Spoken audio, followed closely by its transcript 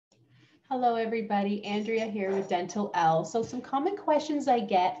Hello, everybody. Andrea here with Dentalelle. So some common questions I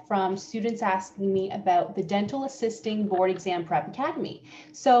get from students asking me about the Dental Assisting Board Exam Prep Academy.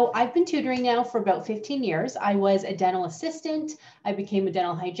 So I've been tutoring now for about 15 years. I was a dental assistant, I became a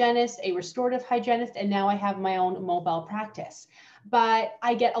dental hygienist, a restorative hygienist, and now I have my own mobile practice. But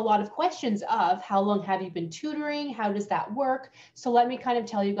I get a lot of questions of how long have you been tutoring? How does that work? So let me kind of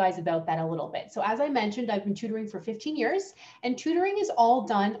tell you guys about that a little bit. So as I mentioned, I've been tutoring for 15 years. And tutoring is all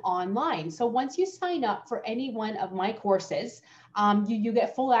done online. So once you sign up for any one of my courses, you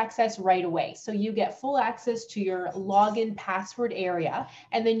get full access right away. So you get full access to your login password area,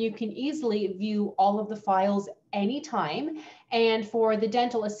 and then you can easily view all of the files anytime. And for the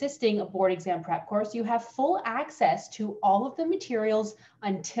dental assisting board exam prep course, you have full access to all of the materials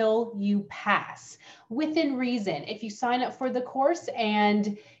until you pass within reason. If you sign up for the course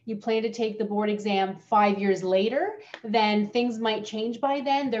and you plan to take the board exam 5 years later, then things might change by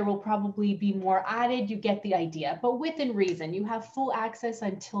then. There will probably be more added. You get the idea, but within reason, you have full access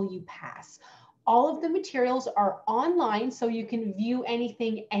until you pass. All of the materials are online, so you can view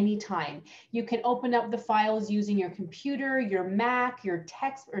anything anytime. You can open up the files using your computer, your Mac, your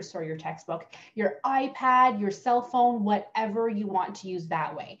textbook, your iPad, your cell phone, whatever you want to use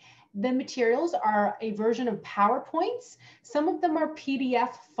that way. The materials are a version of PowerPoints. Some of them are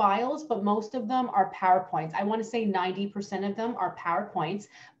PDF files, but most of them are PowerPoints. I want to say 90% of them are PowerPoints,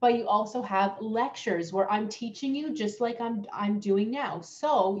 but you also have lectures where I'm teaching you just like I'm doing now.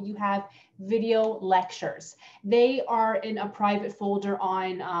 So you have video lectures. They are in a private folder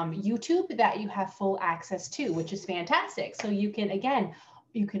on YouTube that you have full access to, which is fantastic. So you can, again,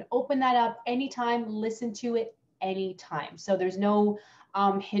 you can open that up anytime, listen to it anytime. So there's no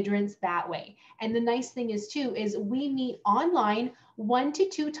hindrance that way. And the nice thing is too, is we meet online 1 to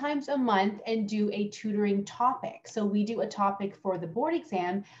 2 times a month and do a tutoring topic. So we do a topic for the board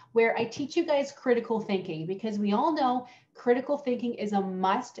exam where I teach you guys critical thinking, because we all know critical thinking is a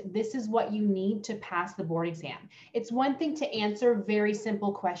must. This is what you need to pass the board exam. It's one thing to answer very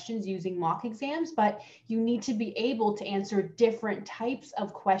simple questions using mock exams, but you need to be able to answer different types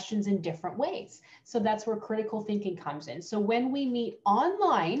of questions in different ways. So that's where critical thinking comes in. So when we meet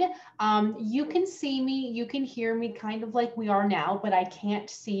online, you can see me, you can hear me kind of like we are now, but I can't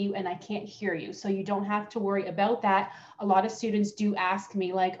see you and I can't hear you. So you don't have to worry about that. A lot of students do ask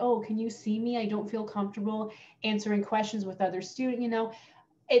me like, oh, can you see me? I don't feel comfortable answering questions with other students. You know,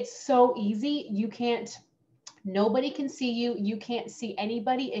 it's so easy. Nobody can see you. You can't see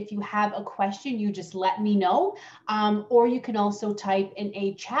anybody. If you have a question, you just let me know. Or you can also type in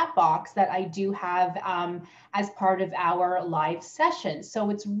a chat box that I do have as part of our live session. So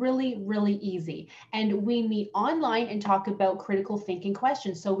it's really, really easy. And we meet online and talk about critical thinking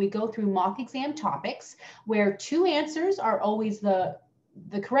questions. So we go through mock exam topics where 2 answers are always the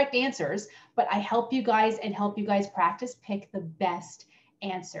correct answers, but I help you guys practice pick the best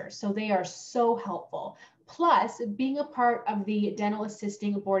answer. So they are so helpful. Plus, being a part of the Dental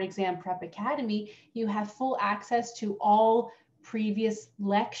Assisting Board Exam Prep Academy, you have full access to all previous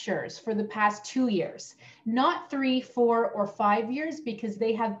lectures for the past 2 years, not 3, 4, or 5 years, because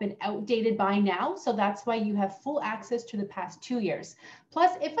they have been outdated by now. So that's why you have full access to the past 2 years.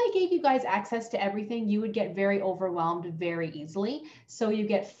 Plus, if I gave you guys access to everything, you would get very overwhelmed very easily. So you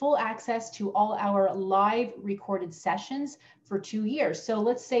get full access to all our live recorded sessions for 2 years. So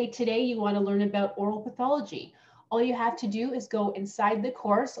let's say today you want to learn about oral pathology. All you have to do is go inside the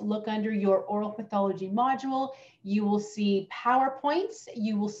course, look under your oral pathology module. You will see PowerPoints.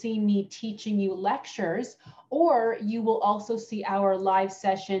 You will see me teaching you lectures, or you will also see our live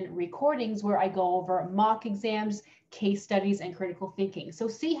session recordings where I go over mock exams, case studies, and critical thinking. So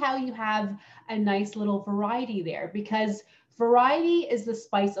see how you have a nice little variety there, because variety is the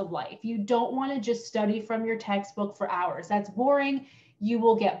spice of life. You don't want to just study from your textbook for hours. That's boring. You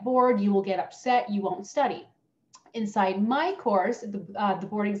will get bored. You will get upset. You won't study. Inside my course, the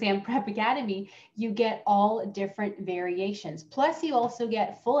Board Exam Prep Academy, you get all different variations. Plus, you also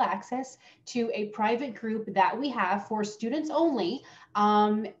get full access to a private group that we have for students only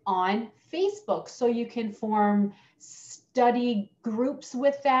on Facebook. So you can form study groups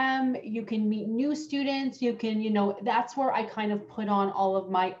with them. You can meet new students. You can, that's where I kind of put on all of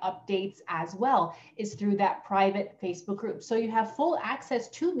my updates as well, is through that private Facebook group. So you have full access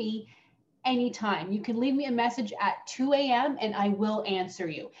to me anytime. You can leave me a message at 2 a.m. and I will answer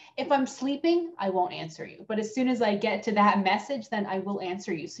you. If I'm sleeping, I won't answer you. But as soon as I get to that message, then I will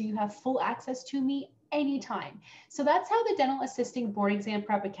answer you. So you have full access to me anytime. So that's how the Dental Assisting Board Exam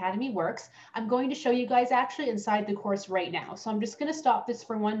Prep Academy works. I'm going to show you guys actually inside the course right now. So I'm just going to stop this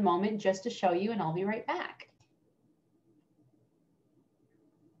for one moment just to show you, and I'll be right back.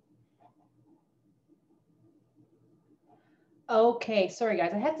 Okay, sorry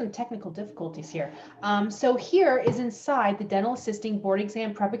guys, I had some technical difficulties here. So here is inside the Dental Assisting Board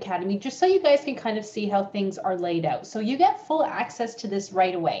Exam Prep Academy, just so you guys can kind of see how things are laid out. So you get full access to this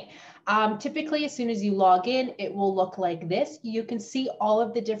right away. Typically, as soon as you log in, it will look like this. You can see all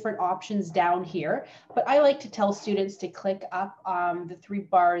of the different options down here, but I like to tell students to click up the 3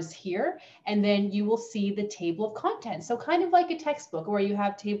 bars here, and then you will see the table of contents. So kind of like a textbook where you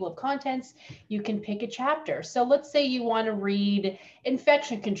have table of contents, you can pick a chapter. So let's say you want to read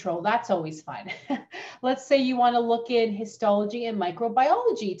infection control. That's always fun. Let's say you want to look in histology and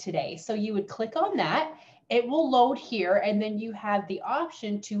microbiology today. So you would click on that. It will load here, and then you have the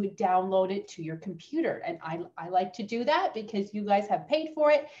option to download it to your computer. And I like to do that because you guys have paid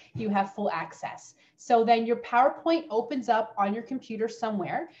for it. You have full access. So then your PowerPoint opens up on your computer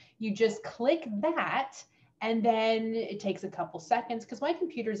somewhere. You just click that, and then it takes a couple seconds because my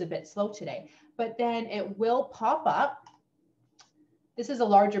computer is a bit slow today, but then it will pop up. This is a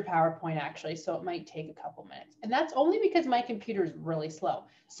larger PowerPoint actually, so it might take a couple minutes. And that's only because my computer is really slow.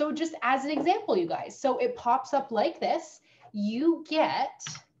 So just as an example, you guys, so it pops up like this. You get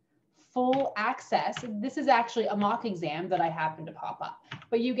full access. This is actually a mock exam that I happen to pop up,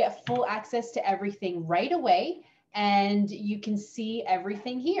 but you get full access to everything right away, and you can see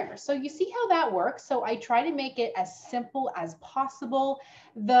everything here. So you see how that works. So I try to make it as simple as possible.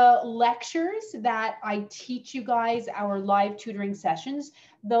 The lectures that I teach you guys, our live tutoring sessions,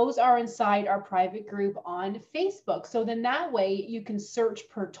 those are inside our private group on Facebook. So then that way you can search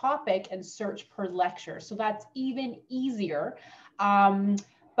per topic and search per lecture. So that's even easier.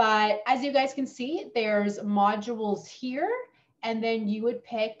 But as you guys can see, there's modules here, and then you would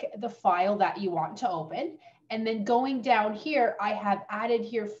pick the file that you want to open. And then going down here, I have added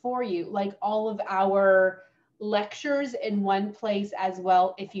here for you, like all of our lectures in one place as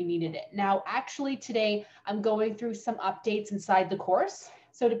well if you needed it. Now, actually today, I'm going through some updates inside the course.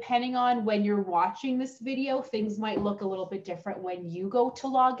 So depending on when you're watching this video, things might look a little bit different when you go to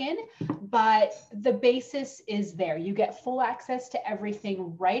log in, but the basis is there. You get full access to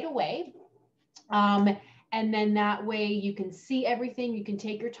everything right away. And then that way you can see everything, you can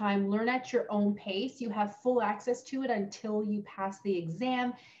take your time, learn at your own pace. You have full access to it until you pass the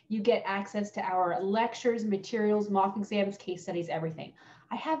exam. You get access to our lectures, materials, mock exams, case studies, everything.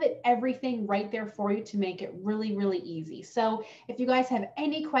 I have everything right there for you to make it really, really easy. So if you guys have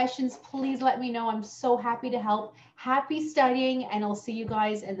any questions, please let me know. I'm so happy to help. Happy studying, and I'll see you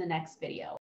guys in the next video.